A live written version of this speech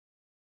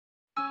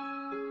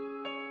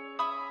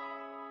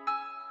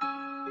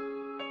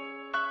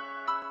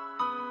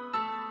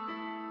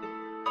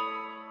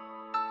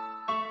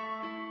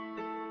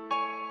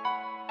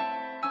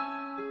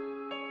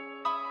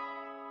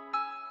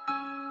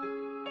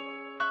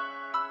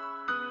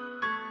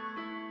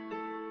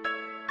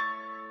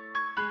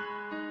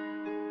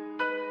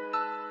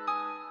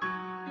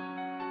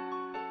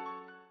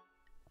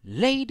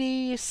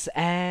Ladies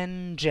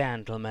and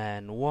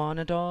gentlemen, one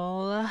and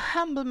all,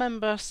 humble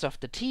members of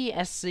the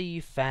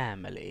TSC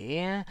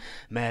family,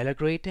 mele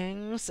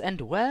greetings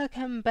and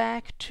welcome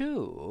back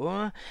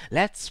to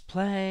Let's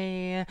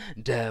Play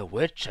The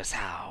Witch's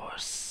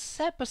House,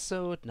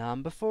 episode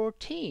number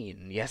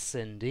 14, yes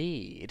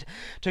indeed,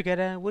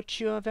 together with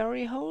your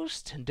very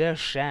host, the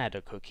Shadow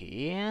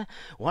Cookie.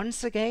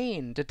 Once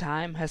again, the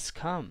time has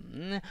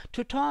come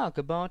to talk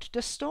about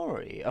the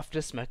story of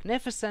this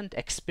magnificent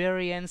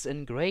experience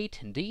in great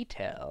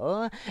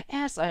detail,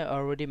 as I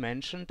already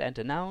mentioned and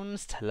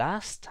announced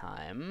last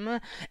time,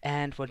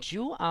 and what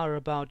you are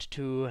about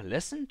to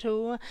listen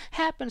to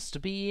happens to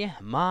be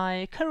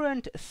my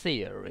current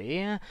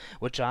theory,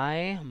 which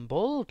I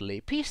boldly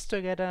pieced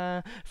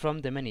together from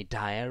the many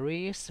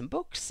diaries,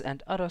 books,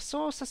 and other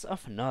sources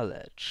of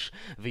knowledge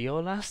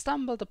Viola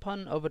stumbled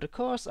upon over the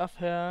course of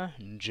her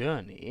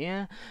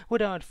journey.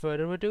 Without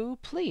further ado,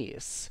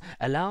 please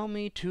allow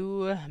me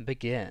to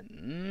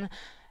begin.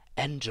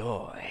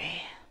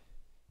 Enjoy.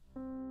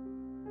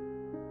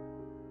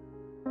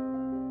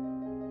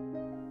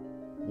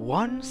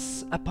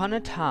 Once upon a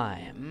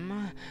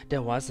time,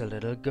 there was a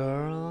little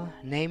girl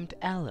named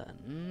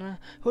Ellen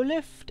who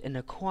lived in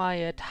a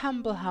quiet,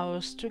 humble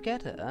house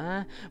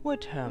together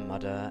with her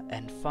mother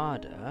and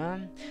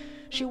father.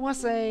 She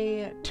was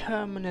a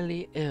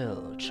terminally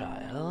ill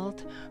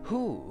child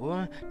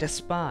who,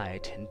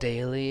 despite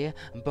daily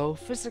both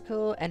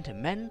physical and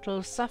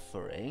mental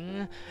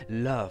suffering,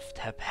 loved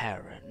her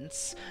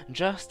parents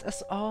just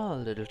as all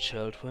little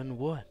children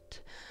would.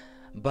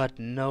 But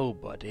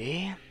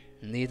nobody,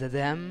 neither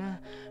them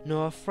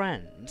nor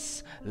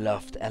friends,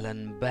 loved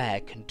Ellen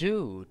back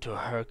due to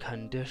her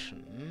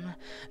condition,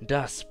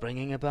 thus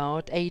bringing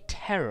about a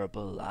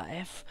terrible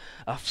life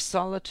of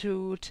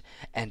solitude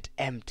and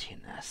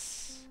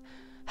emptiness.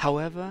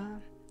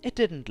 However, it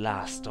didn't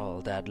last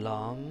all that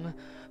long,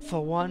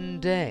 for one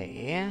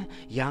day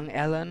young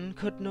Ellen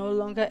could no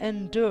longer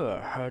endure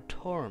her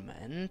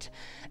torment,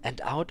 and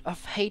out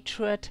of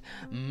hatred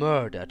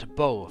murdered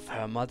both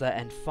her mother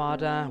and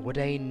father with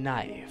a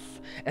knife,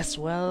 as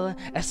well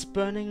as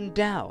burning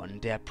down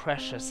their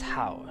precious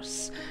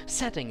house,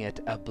 setting it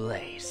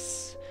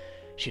ablaze.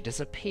 She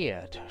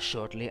disappeared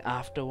shortly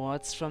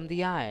afterwards from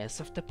the eyes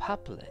of the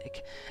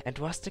public and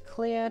was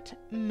declared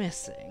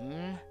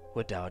missing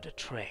without a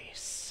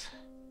trace.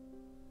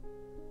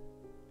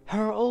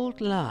 Her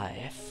old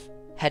life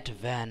had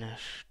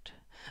vanished,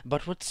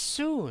 but would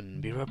soon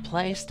be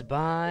replaced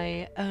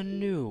by a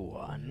new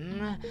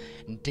one.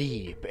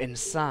 Deep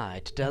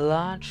inside the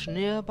large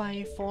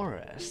nearby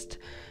forest,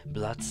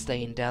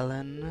 blood-stained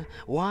Ellen,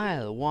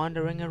 while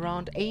wandering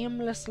around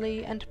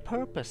aimlessly and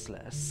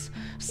purposeless,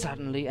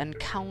 suddenly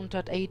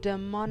encountered a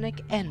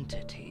demonic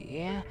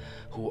entity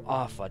who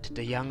offered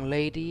the young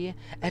lady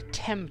a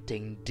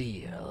tempting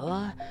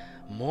deal: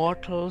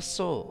 mortal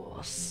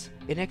souls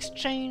in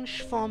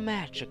exchange for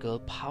magical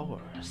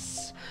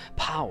powers.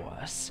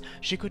 Powers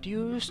she could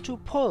use to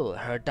pull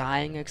her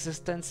dying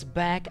existence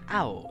back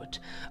out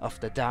of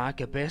the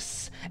dark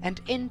abyss and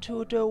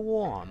into the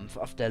warmth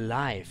of the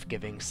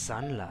life-giving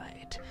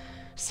sunlight,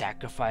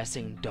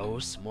 sacrificing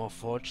those more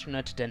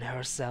fortunate than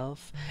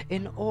herself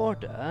in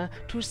order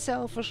to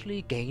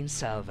selfishly gain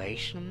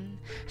salvation,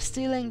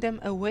 stealing them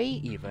away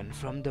even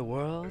from the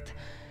world.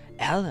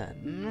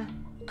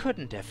 Ellen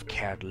couldn't have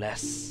cared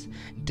less.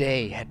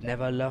 They had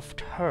never loved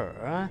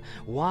her.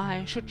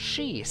 Why should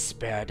she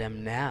spare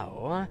them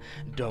now?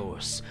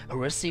 Those who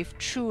received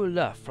true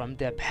love from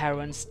their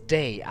parents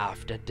day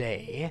after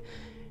day.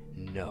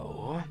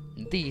 No,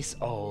 these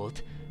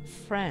old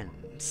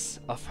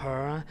friends of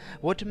her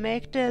would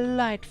make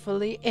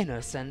delightfully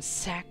innocent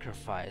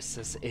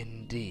sacrifices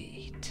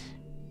indeed.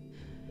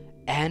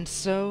 And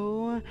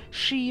so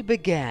she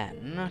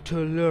began to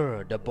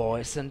lure the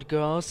boys and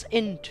girls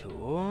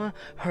into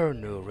her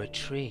new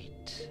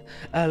retreat,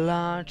 a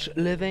large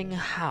living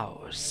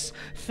house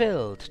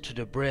filled to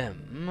the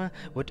brim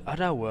with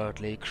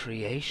otherworldly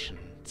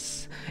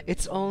creations,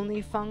 its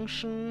only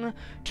function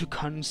to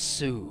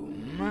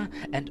consume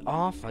and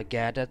offer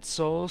gathered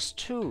souls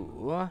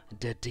to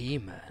the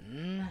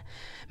demon.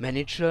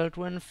 Many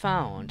children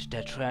found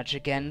their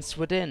tragic ends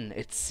within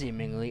its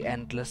seemingly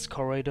endless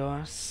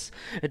corridors,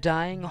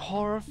 dying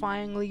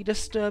horrifyingly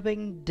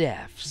disturbing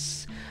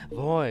deaths,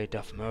 void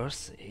of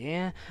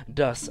mercy,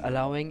 thus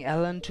allowing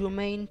Ellen to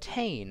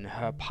maintain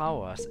her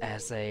powers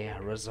as a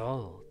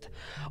result,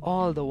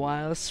 all the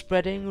while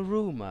spreading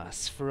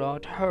rumors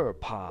throughout her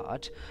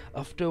part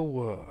of the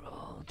world.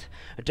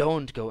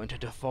 Don't go into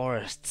the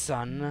forest,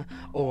 son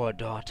or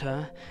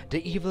daughter.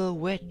 The evil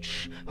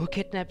witch who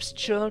kidnaps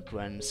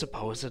children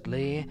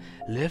supposedly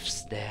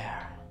lives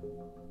there.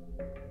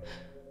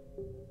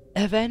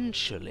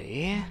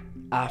 Eventually,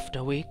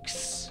 after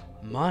weeks,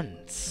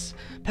 months,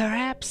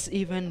 perhaps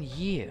even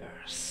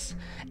years,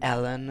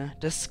 Ellen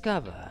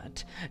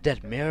discovered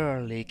that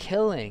merely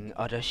killing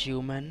other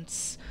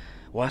humans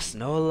was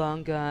no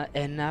longer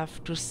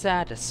enough to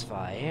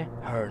satisfy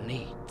her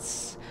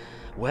needs.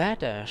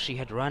 whether she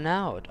had run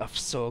out of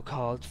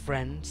so-called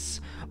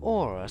friends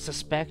or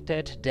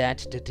suspected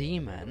that the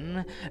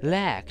demon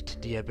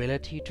lacked the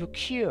ability to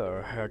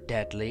cure her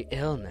deadly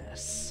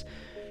illness.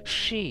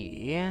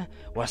 She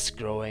was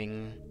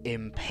growing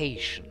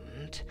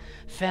impatient,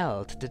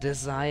 felt the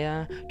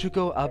desire to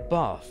go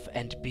above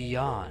and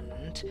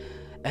beyond.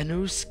 A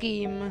new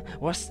scheme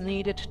was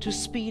needed to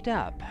speed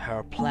up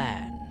her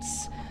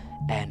plans,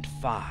 and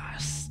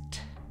fast.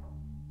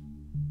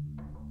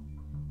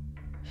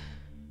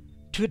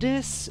 To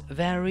this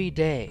very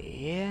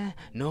day,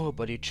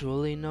 nobody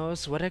truly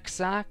knows what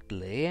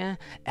exactly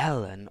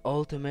Ellen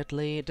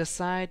ultimately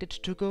decided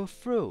to go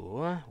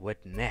through with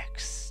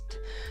next.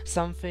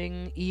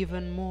 Something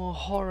even more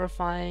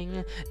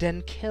horrifying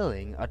than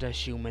killing other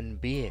human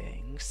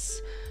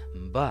beings.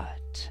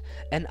 But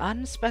an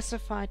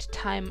unspecified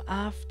time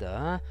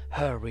after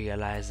her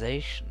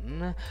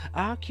realization,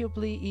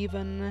 arguably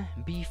even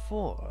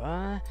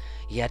before,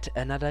 yet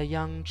another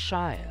young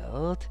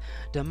child,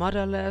 the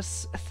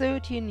motherless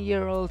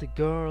 13-year-old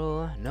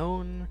girl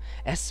known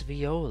as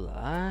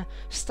Viola,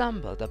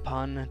 stumbled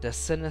upon the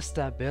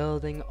sinister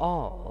building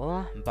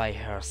all by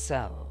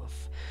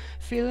herself.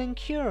 Feeling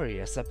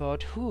curious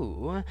about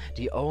who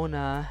the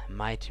owner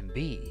might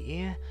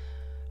be,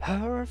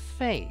 her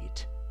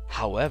fate,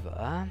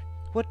 however,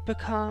 would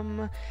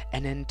become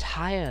an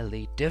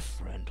entirely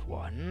different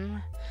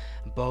one.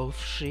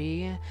 Both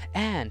she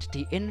and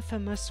the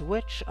infamous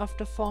Witch of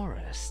the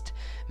Forest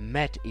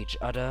met each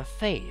other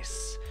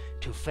face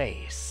to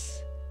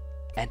face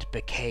and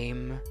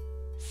became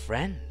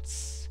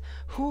friends.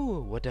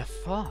 Who would have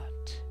thought?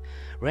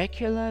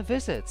 Regular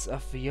visits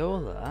of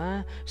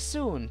Viola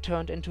soon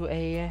turned into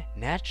a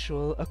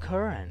natural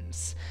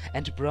occurrence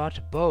and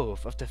brought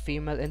both of the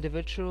female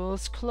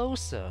individuals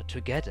closer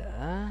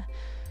together.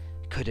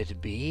 Could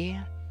it be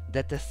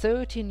that the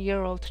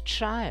 13-year-old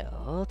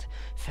child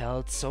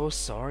felt so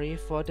sorry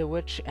for the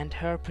witch and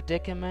her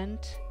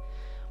predicament?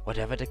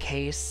 Whatever the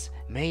case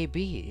may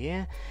be,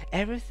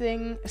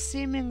 everything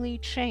seemingly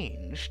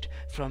changed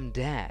from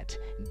that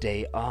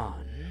day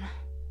on.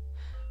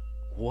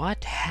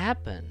 What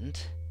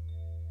happened?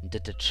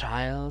 Did the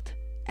child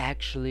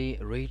actually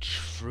reach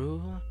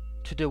through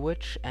to the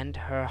witch and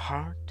her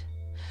heart?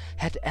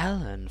 Had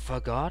Ellen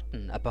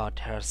forgotten about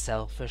her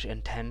selfish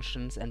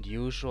intentions and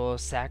usual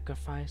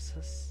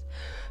sacrifices?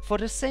 For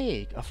the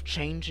sake of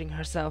changing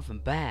herself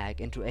back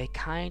into a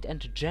kind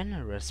and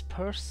generous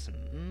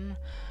person,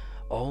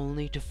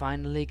 only to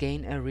finally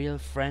gain a real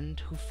friend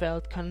who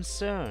felt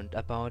concerned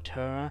about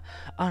her,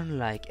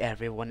 unlike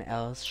everyone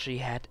else she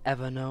had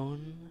ever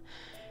known?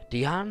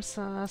 The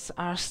answers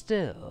are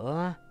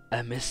still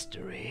a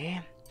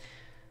mystery.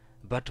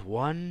 But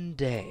one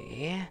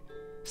day,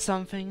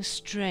 something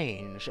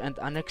strange and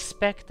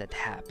unexpected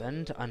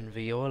happened on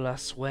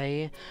Viola's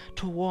way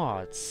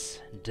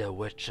towards the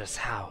witch's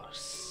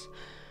house.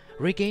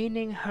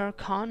 Regaining her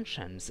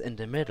conscience in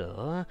the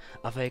middle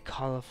of a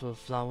colorful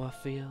flower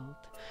field,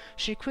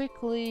 she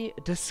quickly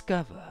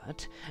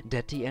discovered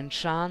that the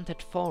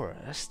enchanted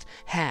forest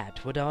had,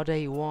 without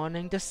a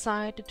warning,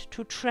 decided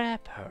to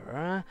trap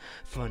her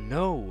for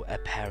no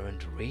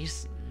apparent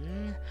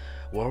reason.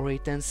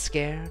 Worried and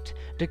scared,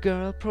 the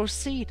girl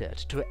proceeded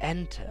to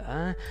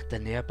enter the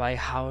nearby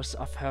house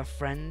of her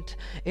friend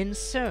in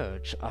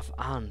search of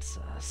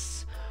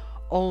answers,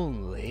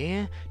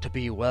 only to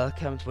be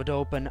welcomed with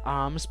open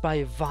arms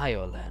by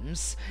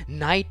violence,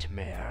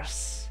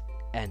 nightmares,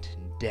 and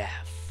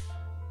death.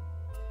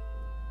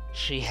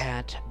 She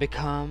had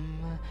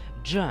become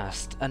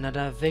just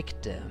another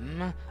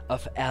victim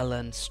of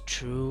Ellen's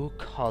true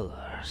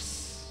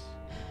colors.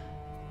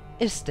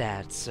 Is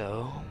that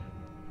so?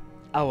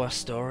 Our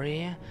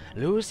story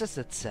loses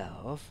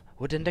itself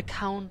within the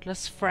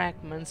countless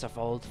fragments of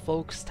old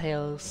folks'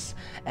 tales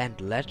and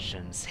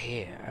legends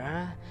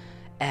here,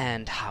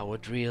 and how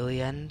it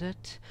really ended,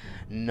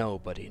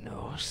 nobody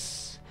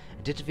knows.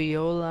 Did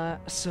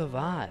Viola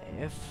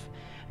survive?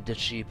 Did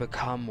she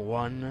become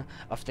one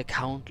of the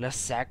countless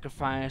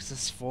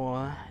sacrifices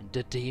for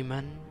the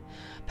demon?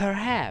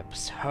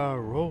 Perhaps her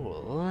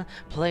role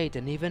played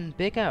an even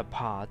bigger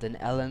part in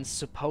Ellen's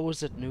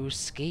supposed new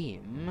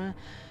scheme.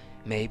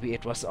 Maybe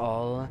it was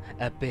all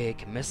a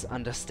big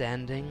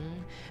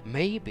misunderstanding.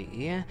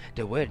 Maybe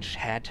the witch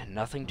had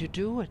nothing to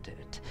do with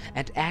it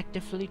and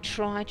actively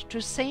tried to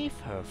save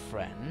her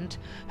friend,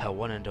 her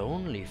one and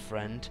only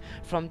friend,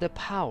 from the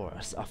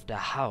powers of the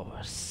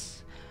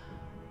house.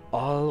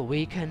 All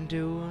we can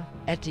do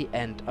at the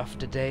end of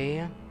the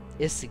day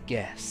is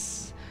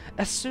guess,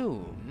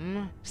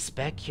 assume,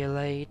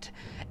 speculate,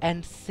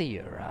 and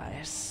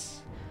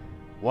theorize.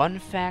 One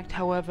fact,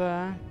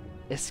 however,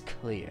 is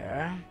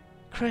clear.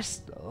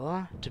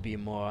 Crystal, to be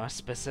more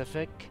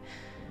specific,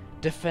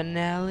 the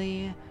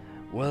finale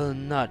will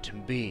not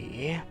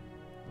be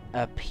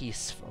a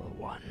peaceful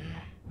one.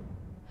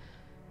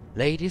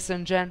 Ladies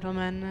and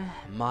gentlemen,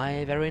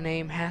 my very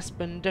name has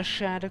been the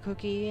Shadow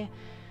Cookie.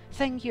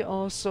 Thank you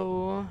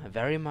also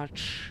very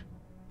much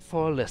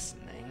for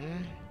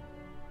listening.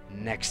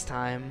 Next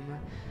time,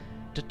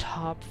 the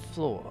top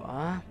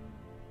floor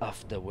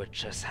of the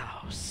witch's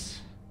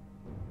house.